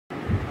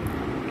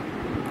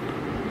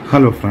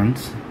Hello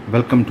friends,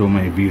 welcome to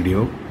my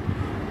video.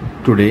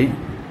 Today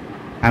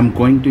I am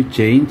going to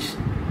change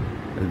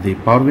the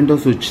power window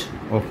switch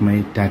of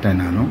my Tata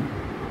Nano.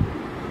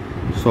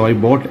 So I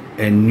bought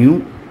a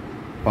new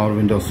power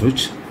window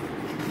switch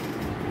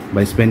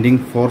by spending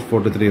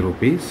 443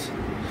 rupees.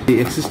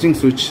 The existing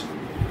switch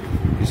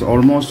is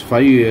almost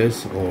 5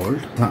 years old.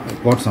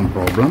 Got some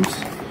problems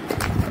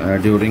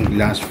during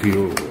last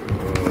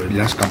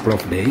couple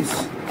of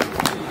days.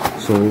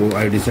 So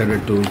I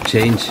decided to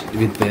change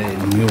with a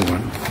new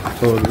one.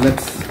 So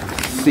let's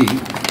see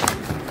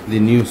the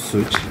new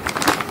switch.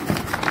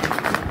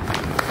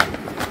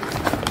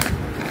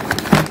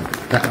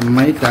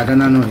 My Tata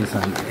Nano is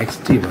an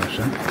XT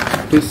version,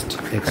 Twist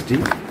XT.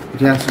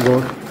 It has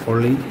got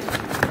only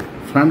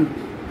front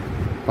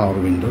power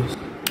windows.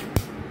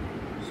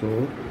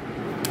 So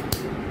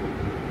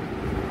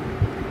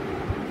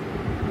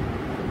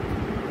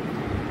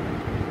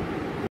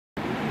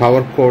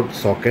power cord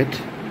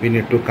socket, we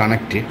need to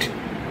connect it.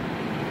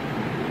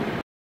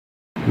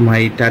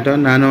 My Tata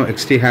Nano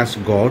XT has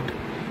got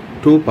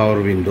two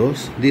power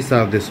windows. These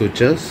are the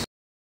switches.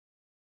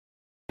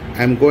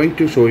 I am going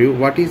to show you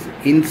what is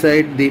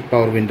inside the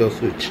power window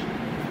switch.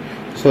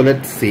 So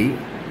let's see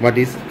what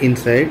is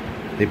inside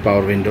the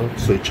power window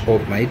switch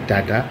of my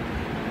Tata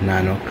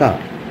Nano car.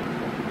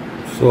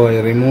 So I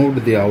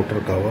removed the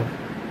outer cover.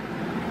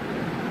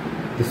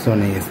 This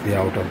one is the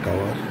outer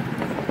cover.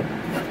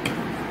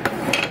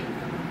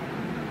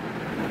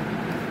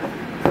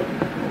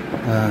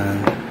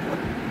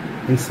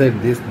 And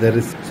inside this there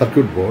is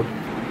circuit board.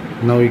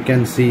 Now you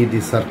can see the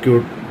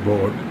circuit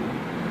board.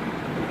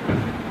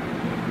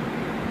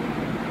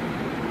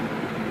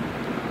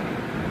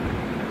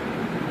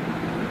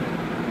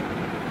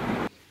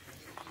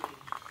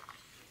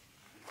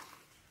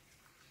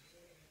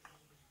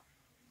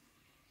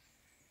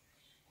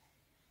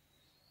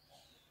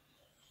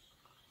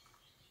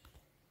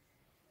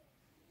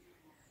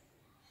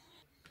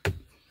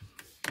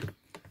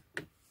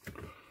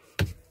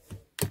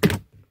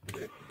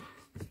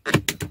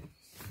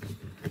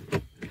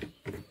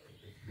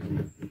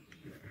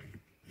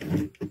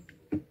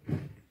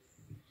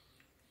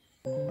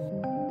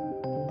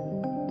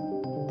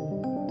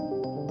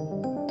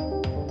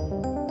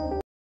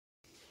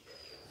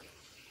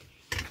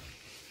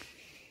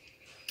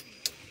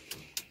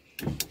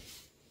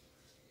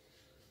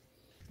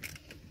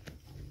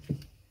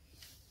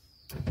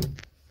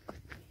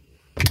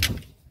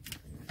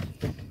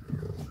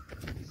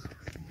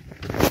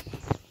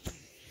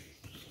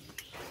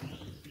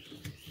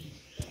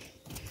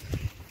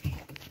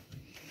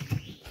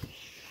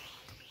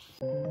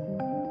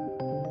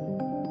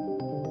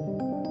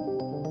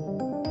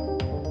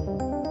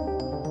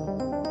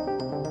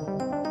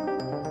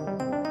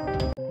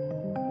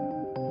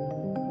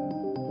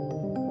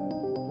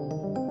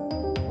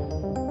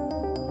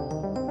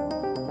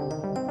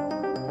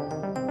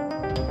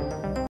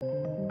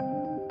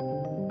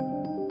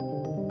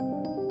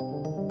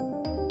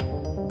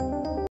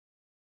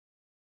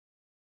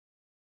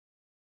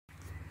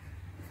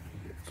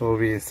 So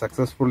we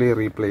successfully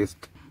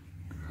replaced.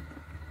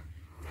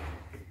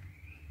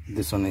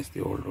 This one is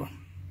the old one.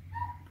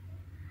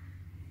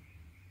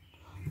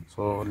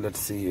 So let's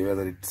see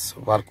whether it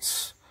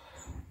works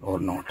or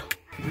not.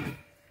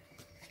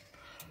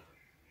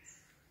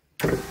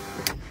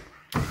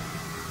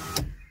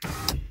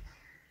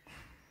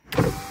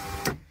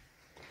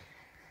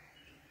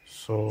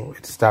 So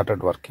it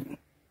started working.